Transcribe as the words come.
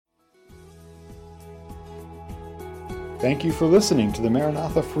Thank you for listening to the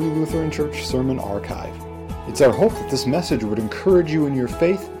Maranatha Free Lutheran Church Sermon Archive. It's our hope that this message would encourage you in your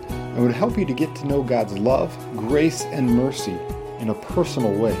faith and would help you to get to know God's love, grace, and mercy in a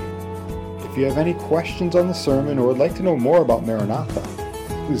personal way. If you have any questions on the sermon or would like to know more about Maranatha,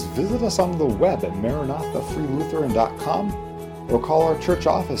 please visit us on the web at maranathafreelutheran.com or call our church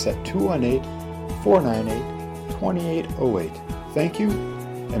office at 218-498-2808. Thank you,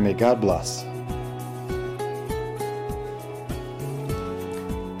 and may God bless.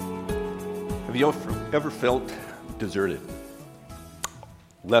 Have you ever felt deserted,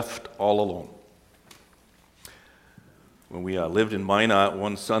 left all alone? When we lived in Minot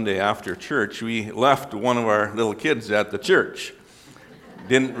one Sunday after church, we left one of our little kids at the church.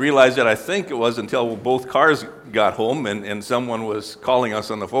 Didn't realize that, I think it was until both cars got home and someone was calling us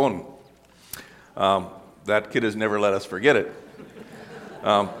on the phone. That kid has never let us forget it.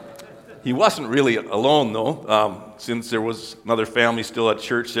 He wasn't really alone, though, since there was another family still at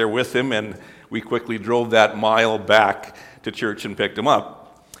church there with him, and we quickly drove that mile back to church and picked him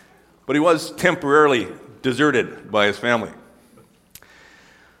up. But he was temporarily deserted by his family.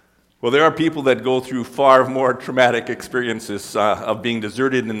 Well, there are people that go through far more traumatic experiences of being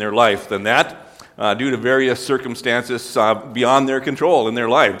deserted in their life than that, due to various circumstances beyond their control in their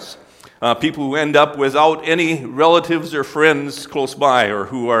lives. People who end up without any relatives or friends close by, or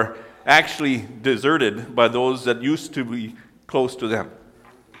who are actually deserted by those that used to be close to them.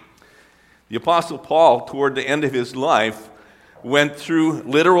 The Apostle Paul, toward the end of his life, went through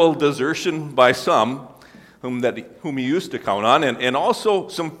literal desertion by some whom he used to count on, and also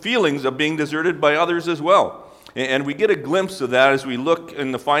some feelings of being deserted by others as well. And we get a glimpse of that as we look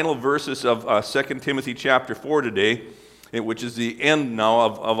in the final verses of 2 Timothy chapter 4 today, which is the end now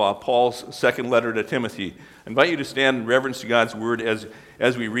of Paul's second letter to Timothy. I invite you to stand in reverence to God's word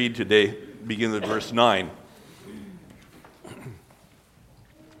as we read today, beginning with verse 9.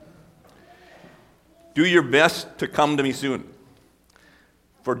 Do your best to come to me soon,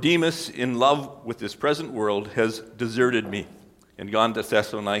 for Demas, in love with this present world, has deserted me and gone to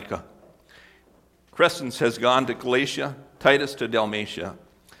Thessalonica. Crescens has gone to Galatia, Titus to Dalmatia.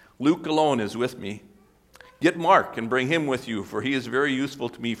 Luke alone is with me. Get Mark and bring him with you, for he is very useful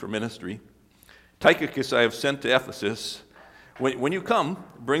to me for ministry. Tychicus I have sent to Ephesus. When you come,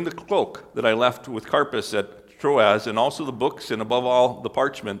 bring the cloak that I left with Carpus at Troas, and also the books, and above all, the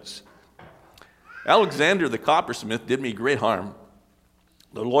parchments. Alexander the coppersmith did me great harm.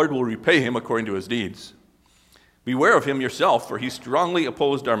 The Lord will repay him according to his deeds. Beware of him yourself, for he strongly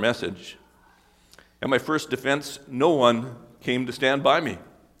opposed our message. At my first defense, no one came to stand by me,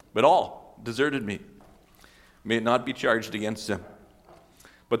 but all deserted me. May it not be charged against them.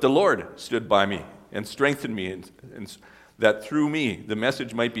 But the Lord stood by me and strengthened me, and that through me the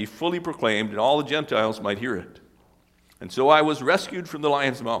message might be fully proclaimed and all the Gentiles might hear it. And so I was rescued from the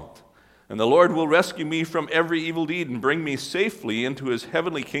lion's mouth. And the Lord will rescue me from every evil deed and bring me safely into his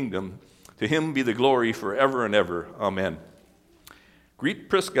heavenly kingdom. To him be the glory forever and ever. Amen. Greet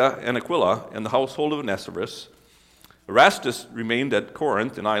Prisca and Aquila and the household of Onesiphorus. Erastus remained at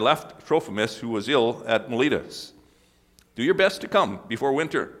Corinth, and I left Trophimus, who was ill, at Miletus. Do your best to come before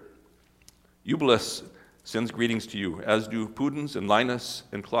winter. Eubulus sends greetings to you, as do Pudens and Linus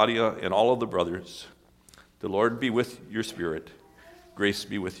and Claudia and all of the brothers. The Lord be with your spirit. Grace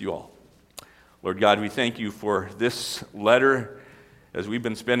be with you all. Lord God, we thank you for this letter as we've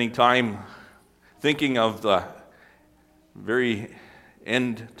been spending time thinking of the very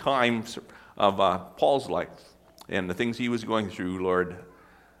end times of Paul's life and the things he was going through. Lord,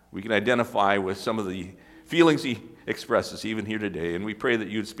 we can identify with some of the feelings he expresses even here today, and we pray that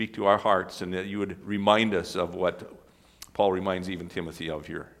you would speak to our hearts and that you would remind us of what Paul reminds even Timothy of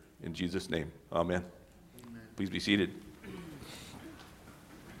here. In Jesus' name, amen. Please be seated.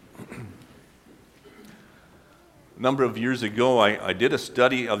 A number of years ago, I did a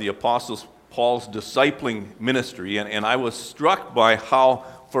study of the Apostle Paul's discipling ministry, and I was struck by how,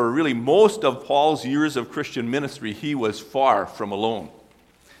 for really most of Paul's years of Christian ministry, he was far from alone.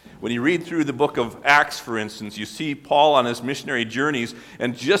 When you read through the book of Acts, for instance, you see Paul on his missionary journeys,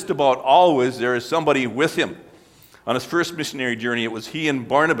 and just about always there is somebody with him. On his first missionary journey, it was he and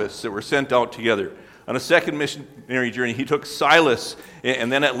Barnabas that were sent out together. On a second missionary journey, he took Silas,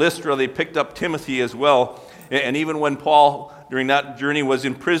 and then at Lystra, they picked up Timothy as well. And even when Paul, during that journey, was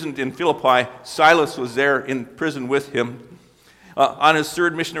imprisoned in Philippi, Silas was there in prison with him. On his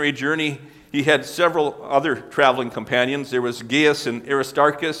third missionary journey, he had several other traveling companions. There was Gaius and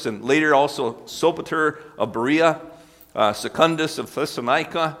Aristarchus, and later also Sopater of Berea, Secundus of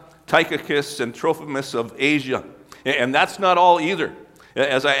Thessalonica, Tychicus and Trophimus of Asia. And that's not all either.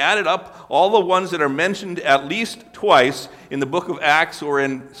 As I added up all the ones that are mentioned at least twice in the book of Acts or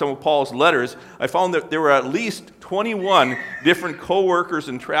in some of Paul's letters, I found that there were at least 21 different co-workers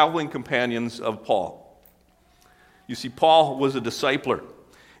and traveling companions of Paul. You see, Paul was a discipler,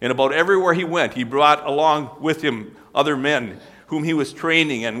 and about everywhere he went, he brought along with him other men whom he was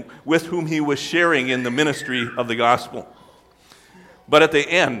training and with whom he was sharing in the ministry of the gospel. But at the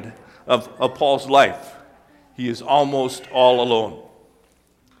end of Paul's life, he is almost all alone.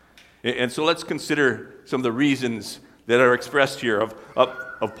 And so let's consider some of the reasons that are expressed here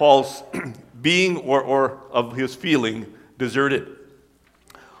of Paul's being or of his feeling deserted.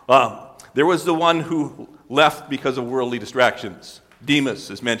 There was the one who left because of worldly distractions. Demas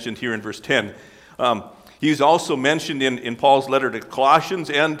is mentioned here in verse 10. He's also mentioned in Paul's letter to Colossians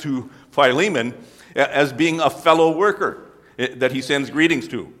and to Philemon as being a fellow worker that he sends greetings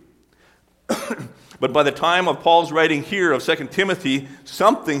to. But by the time of Paul's writing here of 2 Timothy,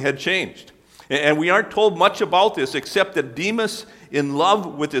 something had changed. And we aren't told much about this except that Demas, in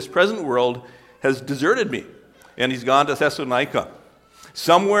love with this present world, has deserted me, and he's gone to Thessalonica.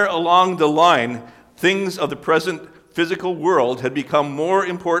 Somewhere along the line, things of the present physical world had become more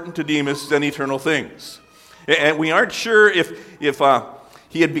important to Demas than eternal things. And we aren't sure if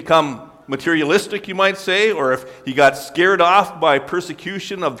he had become materialistic, you might say, or if he got scared off by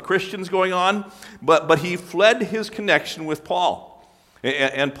persecution of Christians going on, but he fled his connection with Paul,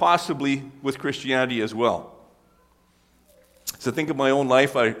 and possibly with Christianity as well. So think of my own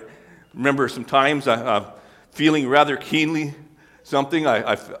life. I remember some times feeling rather keenly something.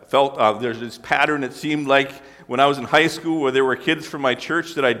 I felt there's this pattern, it seemed like, when I was in high school, where there were kids from my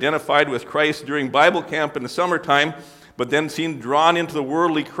church that identified with Christ during Bible camp in the summertime, but then seemed drawn into the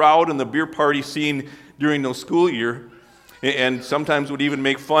worldly crowd and the beer party scene during the school year, and sometimes would even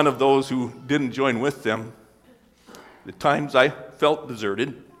make fun of those who didn't join with them. At times I felt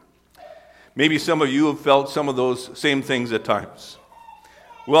deserted. Maybe some of you have felt some of those same things at times.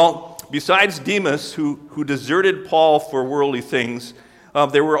 Well, besides Demas, who deserted Paul for worldly things,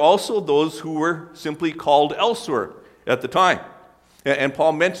 there were also those who were simply called elsewhere at the time. And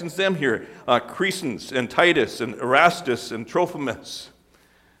Paul mentions them here, Crescens and Titus and Erastus and Trophimus.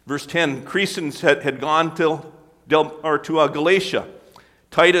 Verse 10, Crescens had gone to Galatia.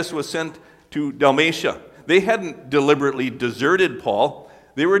 Titus was sent to Dalmatia. They hadn't deliberately deserted Paul.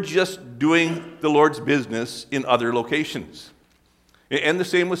 They were just doing the Lord's business in other locations. And the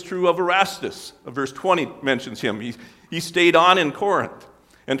same was true of Erastus. Verse 20 mentions him. He stayed on in Corinth.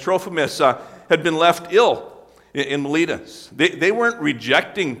 And Trophimus had been left ill in Miletus. They weren't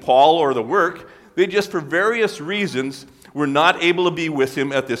rejecting Paul or the work. They just, for various reasons, were not able to be with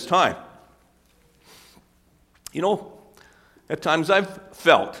him at this time. You know, at times I've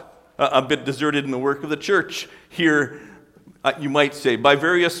felt a bit deserted in the work of the church here, you might say, by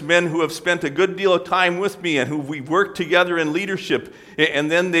various men who have spent a good deal of time with me and who we've worked together in leadership, and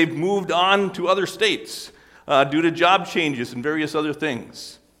then they've moved on to other states due to job changes and various other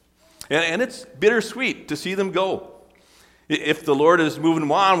things. And it's bittersweet to see them go. If the Lord is moving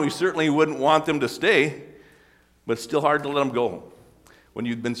them on, we certainly wouldn't want them to stay, but it's still hard to let them go when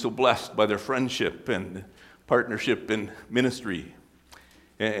you've been so blessed by their friendship and partnership in ministry.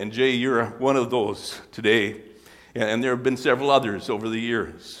 And Jay, you're one of those today, and there have been several others over the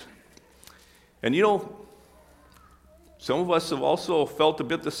years. And you know, some of us have also felt a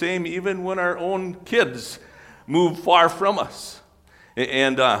bit the same even when our own kids move far from us.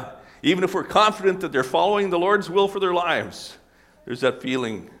 And even if we're confident that they're following the Lord's will for their lives, there's that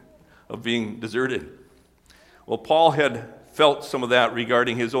feeling of being deserted. Well, Paul had felt some of that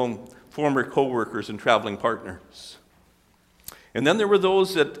regarding his own former co-workers and traveling partners. And then there were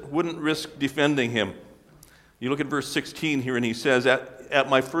those that wouldn't risk defending him. You look at verse 16 here, and he says, At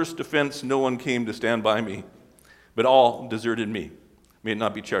my first defense, no one came to stand by me, but all deserted me. May it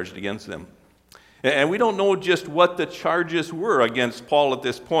not be charged against them. And we don't know just what the charges were against Paul at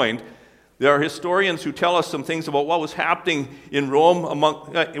this point. There are historians who tell us some things about what was happening in Rome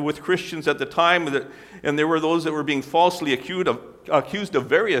with Christians at the time, and there were those that were being falsely accused of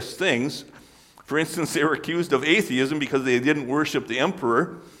various things. For instance, they were accused of atheism because they didn't worship the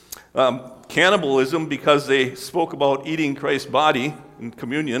emperor, cannibalism because they spoke about eating Christ's body in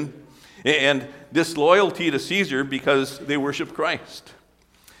communion, and disloyalty to Caesar because they worshiped Christ.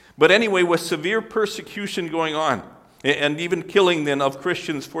 But anyway, with severe persecution going on, and even killing then of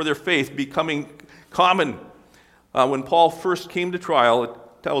Christians for their faith becoming common, when Paul first came to trial, it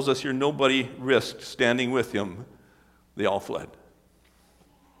tells us here nobody risked standing with him. They all fled.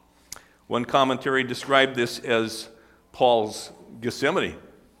 One commentary described this as Paul's Gethsemane.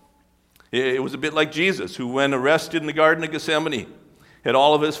 It was a bit like Jesus, who when arrested in the Garden of Gethsemane, had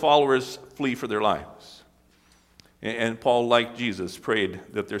all of his followers flee for their lives. And Paul, like Jesus, prayed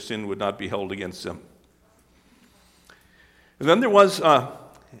that their sin would not be held against them. And then there was,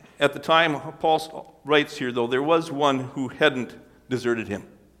 at the time Paul writes here, though, there was one who hadn't deserted him,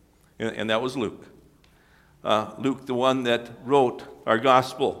 and that was Luke. Luke, the one that wrote our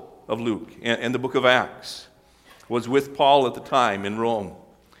Gospel of Luke and the book of Acts, was with Paul at the time in Rome.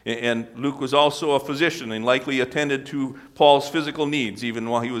 And Luke was also a physician and likely attended to Paul's physical needs even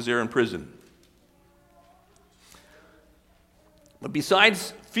while he was there in prison. But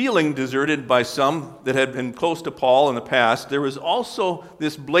besides feeling deserted by some that had been close to Paul in the past, there was also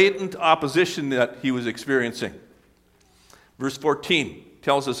this blatant opposition that he was experiencing. Verse 14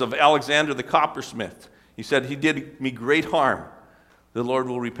 tells us of Alexander the coppersmith. He said, "He did me great harm. The Lord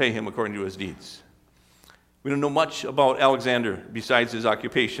will repay him according to his deeds." We don't know much about Alexander besides his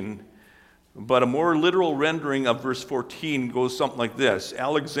occupation, but a more literal rendering of verse 14 goes something like this: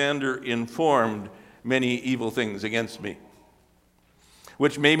 Alexander informed many evil things against me.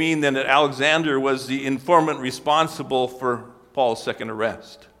 Which may mean then that Alexander was the informant responsible for Paul's second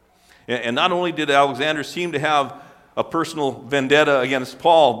arrest. And not only did Alexander seem to have a personal vendetta against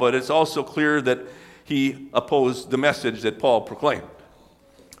Paul, but it's also clear that he opposed the message that Paul proclaimed.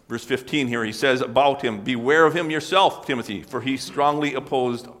 Verse 15 here, he says about him, "Beware of him yourself, Timothy, for he strongly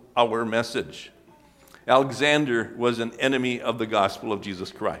opposed our message." Alexander was an enemy of the gospel of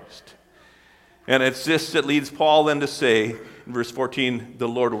Jesus Christ. And it's this that leads Paul then to say, in verse 14, "The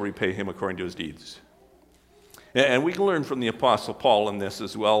Lord will repay him according to his deeds." And we can learn from the Apostle Paul in this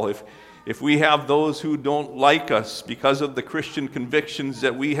as well. If we have those who don't like us because of the Christian convictions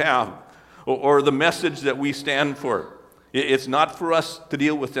that we have, or the message that we stand for, it's not for us to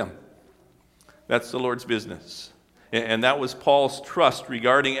deal with them. That's the Lord's business. And that was Paul's trust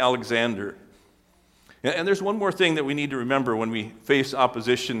regarding Alexander. And there's one more thing that we need to remember when we face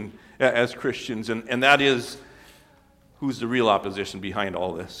opposition as Christians, and that is, who's the real opposition behind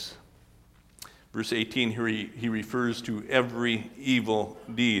all this? Verse 18 here, he refers to every evil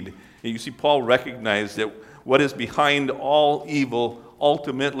deed. And you see, Paul recognized that what is behind all evil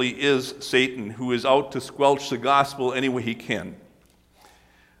ultimately is Satan, who is out to squelch the gospel any way he can.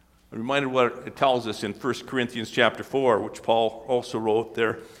 I'm reminded what it tells us in 1 Corinthians chapter 4, which Paul also wrote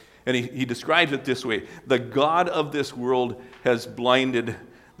there. And he describes it this way: "The God of this world has blinded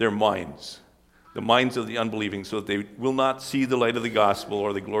their minds, the minds of the unbelieving, so that they will not see the light of the gospel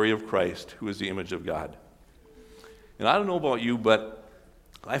or the glory of Christ, who is the image of God." And I don't know about you, but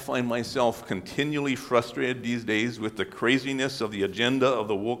I find myself continually frustrated these days with the craziness of the agenda of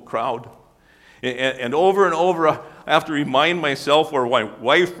the woke crowd. And over, I have to remind myself, or my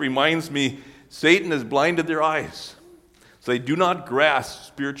wife reminds me, Satan has blinded their eyes, so they do not grasp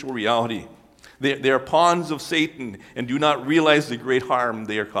spiritual reality. They are pawns of Satan and do not realize the great harm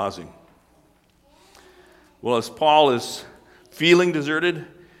they are causing. Well, as Paul is feeling deserted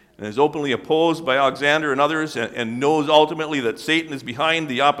and is openly opposed by Alexander and others, and knows ultimately that Satan is behind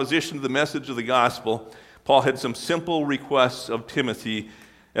the opposition to the message of the gospel, Paul had some simple requests of Timothy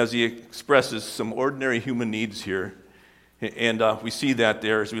as he expresses some ordinary human needs here. And we see that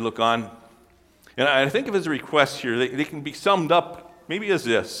there as we look on. And I think of his requests here, they can be summed up maybe as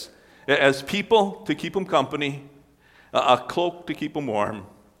this: as people to keep him company, a cloak to keep him warm,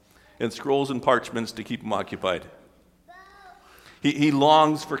 and scrolls and parchments to keep him occupied. He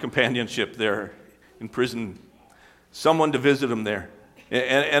longs for companionship there in prison, someone to visit him there.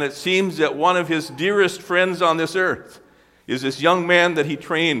 And it seems that one of his dearest friends on this earth is this young man that he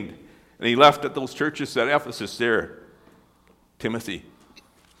trained and he left at those churches at Ephesus there, Timothy.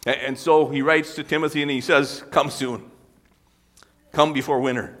 And so he writes to Timothy and he says, "Come soon. Come before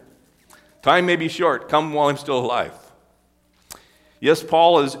winter. Time may be short. Come while I'm still alive." Yes,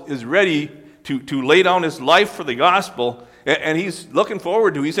 Paul is ready to lay down his life for the gospel, and he's looking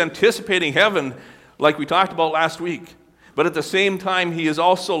forward to, he's anticipating heaven like we talked about last week. But at the same time, he is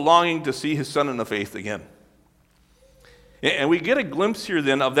also longing to see his son in the faith again. And we get a glimpse here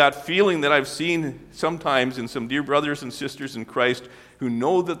then of that feeling that I've seen sometimes in some dear brothers and sisters in Christ who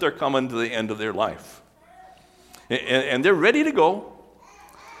know that they're coming to the end of their life. And they're ready to go,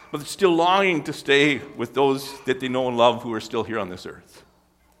 but they're still longing to stay with those that they know and love who are still here on this earth.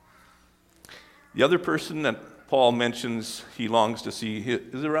 The other person that Paul mentions he longs to see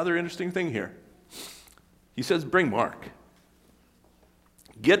is a rather interesting thing here. He says, "Bring Mark.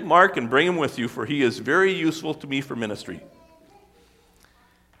 Get Mark and bring him with you, for he is very useful to me for ministry."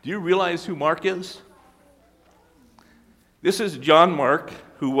 Do you realize who Mark is? This is John Mark,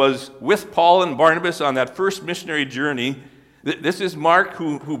 who was with Paul and Barnabas on that first missionary journey. This is Mark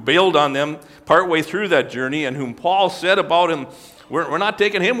who bailed on them partway through that journey, and whom Paul said about him, We're not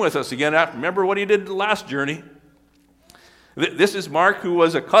taking him with us again. Remember what he did the last journey. This is Mark, who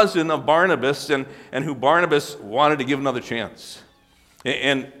was a cousin of Barnabas and who Barnabas wanted to give another chance.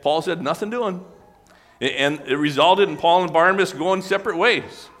 And Paul said, nothing doing. And it resulted in Paul and Barnabas going separate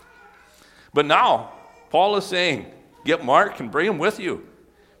ways. But now, Paul is saying, get Mark and bring him with you,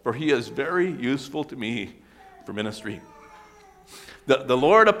 for he is very useful to me for ministry. The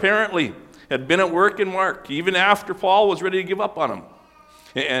Lord apparently had been at work in Mark, even after Paul was ready to give up on him.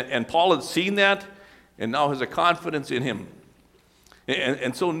 And Paul had seen that, and now has a confidence in him.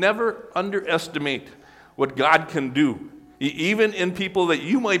 And so never underestimate what God can do, even in people that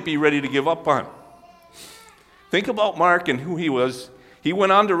you might be ready to give up on. Think about Mark and who he was. He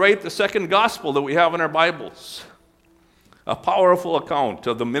went on to write the second gospel that we have in our Bibles, a powerful account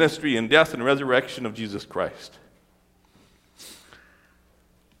of the ministry and death and resurrection of Jesus Christ.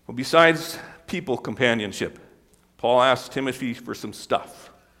 Well, besides people companionship, Paul asked Timothy for some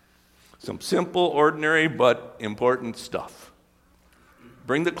stuff, some simple, ordinary, but important stuff.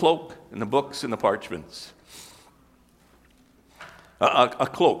 Bring the cloak and the books and the parchments. A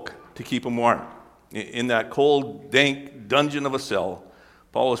cloak to keep him warm. In that cold, dank dungeon of a cell,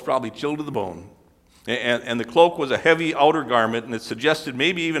 Paul was probably chilled to the bone. And the cloak was a heavy outer garment, and it suggested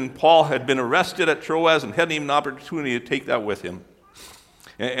maybe even Paul had been arrested at Troas and hadn't even an opportunity to take that with him.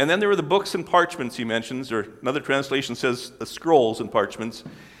 And then there were the books and parchments he mentions, or another translation says the scrolls and parchments.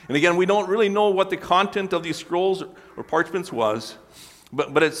 And again, we don't really know what the content of these scrolls or parchments was,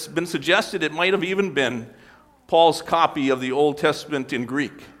 but it's been suggested it might have even been Paul's copy of the Old Testament in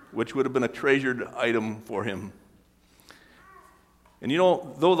Greek, which would have been a treasured item for him. And you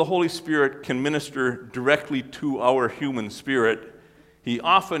know, though the Holy Spirit can minister directly to our human spirit, he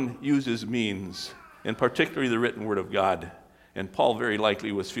often uses means, and particularly the written word of God. And Paul very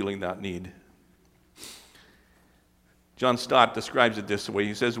likely was feeling that need. John Stott describes it this way.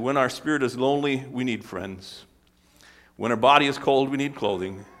 He says, when our spirit is lonely, we need friends. When our body is cold, we need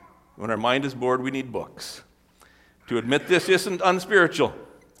clothing. When our mind is bored, we need books. To admit this isn't unspiritual.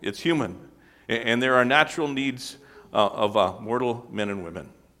 It's human. And there are natural needs of mortal men and women.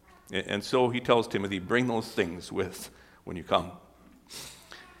 And so he tells Timothy, bring those things with when you come.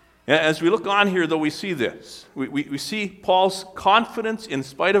 As we look on here, though, we see this. We see Paul's confidence in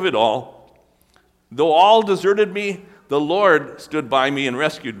spite of it all. Though all deserted me, the Lord stood by me and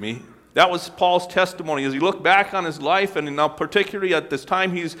rescued me. That was Paul's testimony as he looked back on his life, and now particularly at this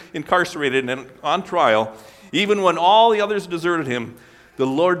time he's incarcerated and on trial. Even when all the others deserted him, the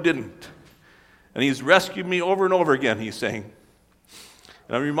Lord didn't. And he's rescued me over and over again, he's saying.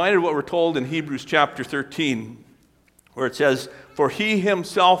 And I'm reminded of what we're told in Hebrews chapter 13, where it says, for he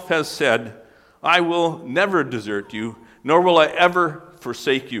himself has said, I will never desert you, nor will I ever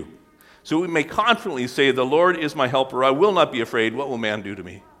forsake you. So we may confidently say, the Lord is my helper. I will not be afraid. What will man do to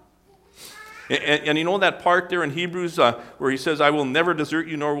me? And you know that part there in Hebrews where he says, I will never desert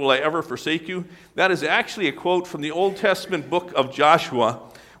you, nor will I ever forsake you? That is actually a quote from the Old Testament book of Joshua,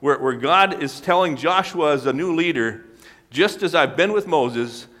 where God is telling Joshua as a new leader, just as I've been with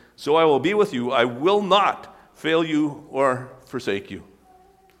Moses, so I will be with you. I will not fail you or forsake you.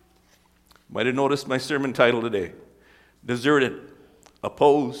 Might have noticed my sermon title today. Deserted,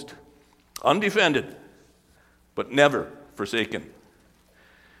 opposed, undefended, but never forsaken.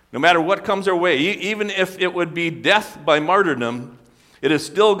 No matter what comes our way, even if it would be death by martyrdom, it is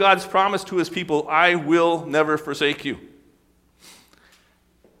still God's promise to his people, I will never forsake you.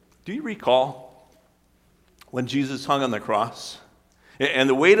 Do you recall when Jesus hung on the cross and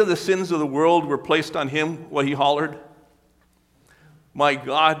the weight of the sins of the world were placed on him, what he hollered? My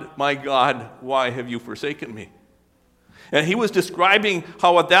God, why have you forsaken me? And he was describing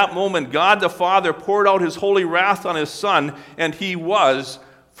how at that moment God the Father poured out his holy wrath on his Son, and he was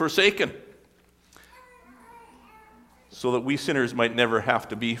forsaken, so that we sinners might never have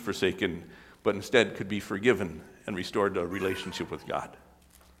to be forsaken, but instead could be forgiven and restored to a relationship with God.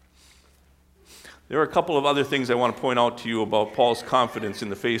 There are a couple of other things I want to point out to you about Paul's confidence in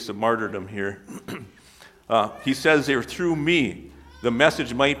the face of martyrdom here. He says there, through me, the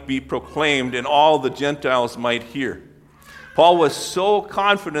message might be proclaimed and all the Gentiles might hear. Paul was so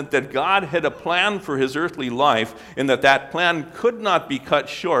confident that God had a plan for his earthly life and that plan could not be cut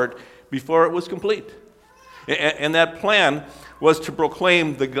short before it was complete. And that plan was to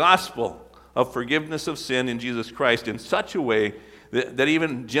proclaim the gospel of forgiveness of sin in Jesus Christ in such a way that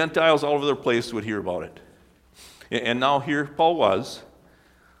even Gentiles all over the place would hear about it. And now here Paul was,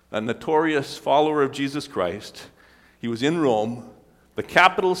 a notorious follower of Jesus Christ. He was in Rome, the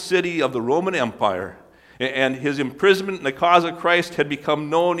capital city of the Roman Empire, and his imprisonment in the cause of Christ had become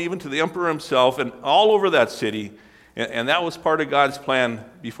known even to the emperor himself and all over that city. And that was part of God's plan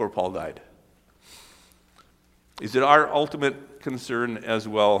before Paul died. Is it our ultimate concern as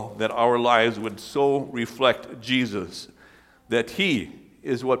well that our lives would so reflect Jesus that he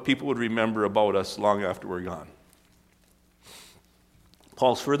is what people would remember about us long after we're gone?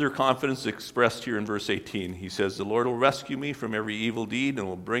 Paul's further confidence is expressed here in verse 18. He says, "The Lord will rescue me from every evil deed and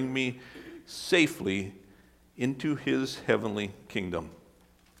will bring me safely into his heavenly kingdom."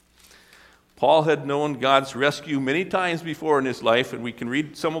 Paul had known God's rescue many times before in his life, and we can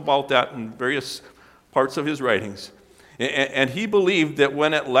read some about that in various parts of his writings. And he believed that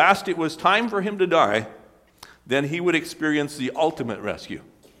when at last it was time for him to die, then he would experience the ultimate rescue.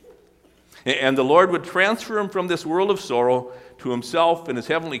 And the Lord would transfer him from this world of sorrow to himself and his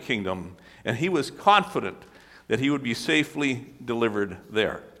heavenly kingdom. And he was confident that he would be safely delivered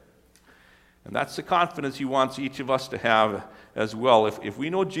there. And that's the confidence he wants each of us to have as well, if we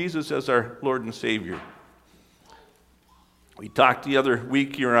know Jesus as our Lord and Savior. We talked the other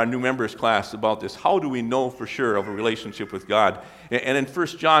week here in our new members class about this. How do we know for sure of a relationship with God? And in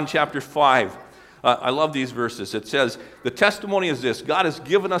 1 John chapter 5, I love these verses. It says, "The testimony is this: God has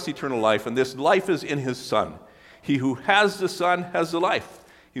given us eternal life, and this life is in his Son. He who has the Son has the life.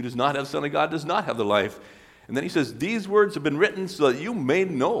 He who does not have the Son of God does not have the life." And then he says, "These words have been written so that you may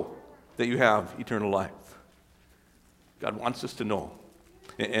know that you have eternal life." God wants us to know.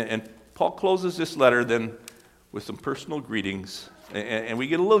 And Paul closes this letter then with some personal greetings. And we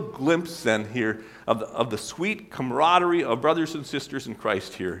get a little glimpse then here of the sweet camaraderie of brothers and sisters in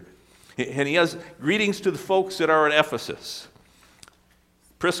Christ here. And he has greetings to the folks that are at Ephesus,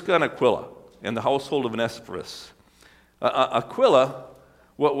 Prisca and Aquila, and the household of Onesiphorus. Aquila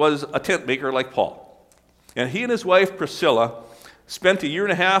was a tent maker like Paul. And he and his wife Priscilla spent a year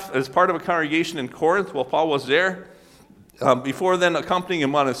and a half as part of a congregation in Corinth while Paul was there, before then accompanying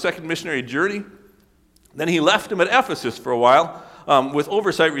him on his second missionary journey. Then he left him at Ephesus for a while with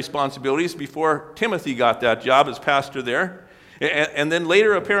oversight responsibilities before Timothy got that job as pastor there. And then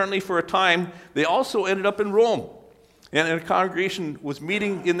later, apparently for a time, they also ended up in Rome. And a congregation was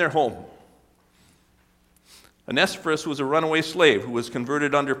meeting in their home. Onesiphorus was a runaway slave who was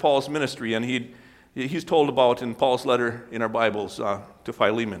converted under Paul's ministry, and he's told about in Paul's letter in our Bibles to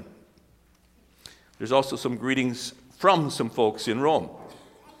Philemon. There's also some greetings from some folks in Rome.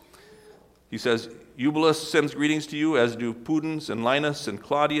 He says, "Eubulus sends greetings to you, as do Pudens and Linus and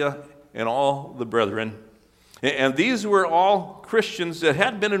Claudia and all the brethren." And these were all Christians that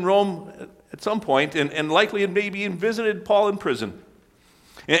had been in Rome at some point and likely had maybe even visited Paul in prison.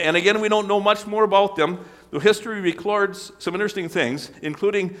 And again, we don't know much more about them, though history records some interesting things,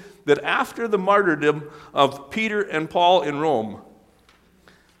 including that after the martyrdom of Peter and Paul in Rome,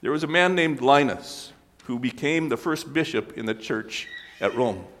 there was a man named Linus who became the first bishop in the church at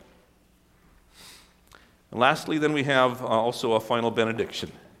Rome. And lastly, then we have also a final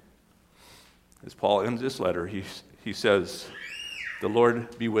benediction. As Paul ends this letter, he says, "The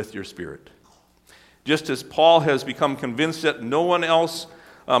Lord be with your spirit." Just as Paul has become convinced that no one else,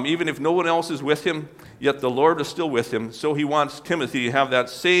 even if no one else is with him, yet the Lord is still with him, so he wants Timothy to have that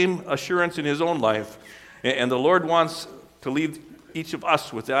same assurance in his own life. And the Lord wants to leave each of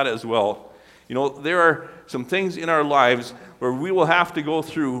us with that as well. You know, there are some things in our lives where we will have to go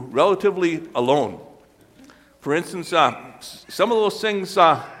through relatively alone. For instance, some of those things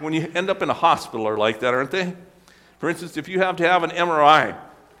when you end up in a hospital are like that, aren't they? For instance, if you have to have an MRI,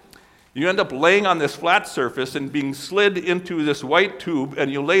 you end up laying on this flat surface and being slid into this white tube, and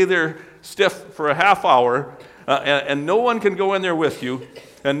you lay there stiff for a half hour, and no one can go in there with you,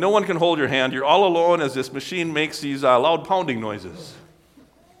 and no one can hold your hand. You're all alone as this machine makes these loud pounding noises.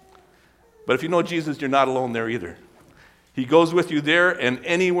 But if you know Jesus, you're not alone there either. He goes with you there and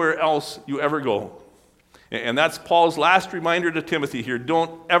anywhere else you ever go. And that's Paul's last reminder to Timothy here.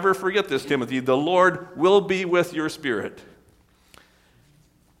 Don't ever forget this, Timothy. The Lord will be with your spirit.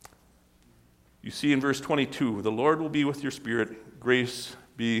 You see in verse 22, the Lord will be with your spirit. Grace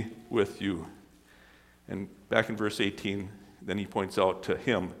be with you. And back in verse 18, then he points out to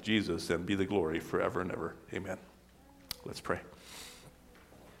him, Jesus, and be the glory forever and ever. Amen. Let's pray.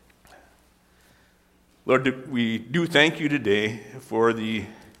 Lord, we do thank you today for the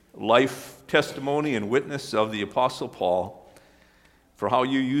life testimony and witness of the Apostle Paul, for how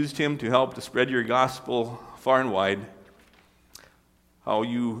you used him to help to spread your gospel far and wide, how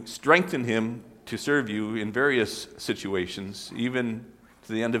you strengthened him to serve you in various situations, even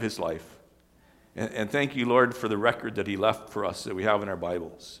to the end of his life. And thank you, Lord, for the record that he left for us that we have in our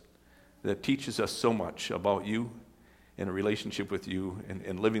Bibles that teaches us so much about you and a relationship with you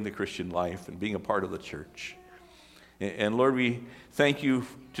and living the Christian life and being a part of the church. And Lord, we thank you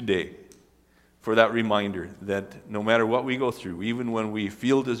today for that reminder that no matter what we go through, even when we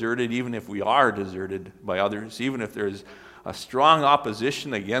feel deserted, even if we are deserted by others, even if there's a strong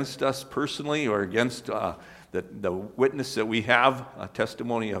opposition against us personally or against the witness that we have, a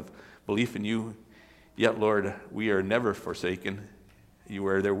testimony of belief in you, yet, Lord, we are never forsaken. You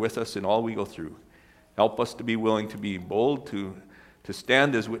are there with us in all we go through. Help us to be willing to be bold, to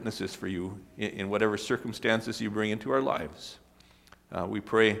stand as witnesses for you in whatever circumstances you bring into our lives. We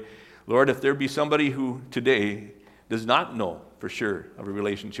pray, Lord, if there be somebody who today does not know for sure of a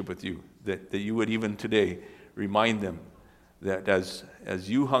relationship with you, that you would even today remind them that as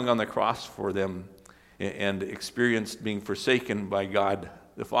you hung on the cross for them and experienced being forsaken by God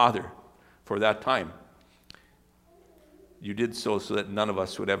the Father for that time, you did so that none of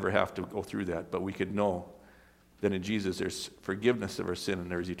us would ever have to go through that, but we could know that in Jesus there's forgiveness of our sin and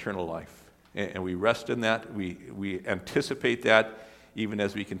there's eternal life. And we rest in that. We anticipate that even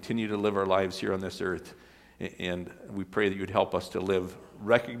as we continue to live our lives here on this earth. And we pray that you'd help us to live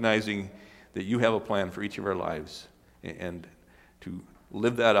recognizing that you have a plan for each of our lives and to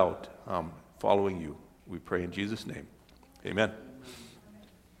live that out following you. We pray in Jesus' name. Amen.